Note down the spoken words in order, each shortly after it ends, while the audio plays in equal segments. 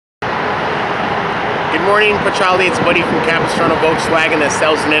morning, Panchali. It's Buddy from Capistrano Volkswagen, the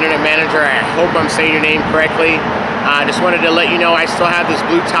sales and internet manager. I hope I'm saying your name correctly. I just wanted to let you know I still have this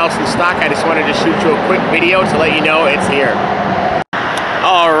blue Taos in stock. I just wanted to shoot you a quick video to let you know it's here.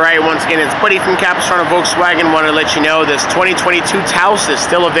 Alright, once again, it's Buddy from Capistrano Volkswagen. Want to let you know this 2022 Taos is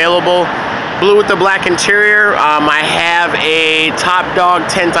still available. Blue with the black interior. I have a top dog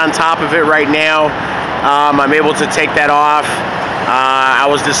tint on top of it right now. I'm able to take that off. I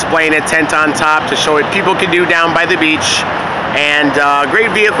was displaying a tent on top to show what people can do down by the beach. And great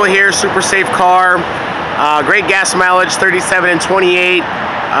vehicle here, super safe car. Great gas mileage, 37 and 28.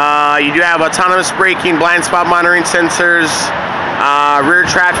 You do have autonomous braking, blind spot monitoring sensors, rear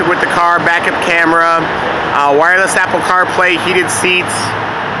traffic with the car, backup camera, wireless Apple CarPlay, heated seats,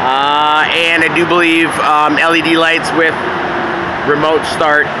 and I do believe LED lights with remote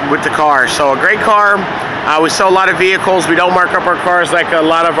start with the car. So a great car. We sell a lot of vehicles. We don't mark up our cars like a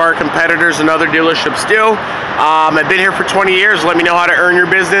lot of our competitors and other dealerships do. I've been here for 20 years. Let me know how to earn your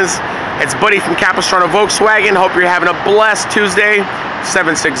business. It's Buddy from Capistrano Volkswagen. Hope you're having a blessed Tuesday.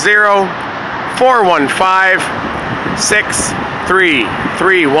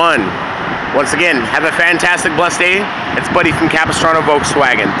 760-415-6331. Once again, have a fantastic, blessed day. It's Buddy from Capistrano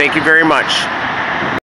Volkswagen. Thank you very much.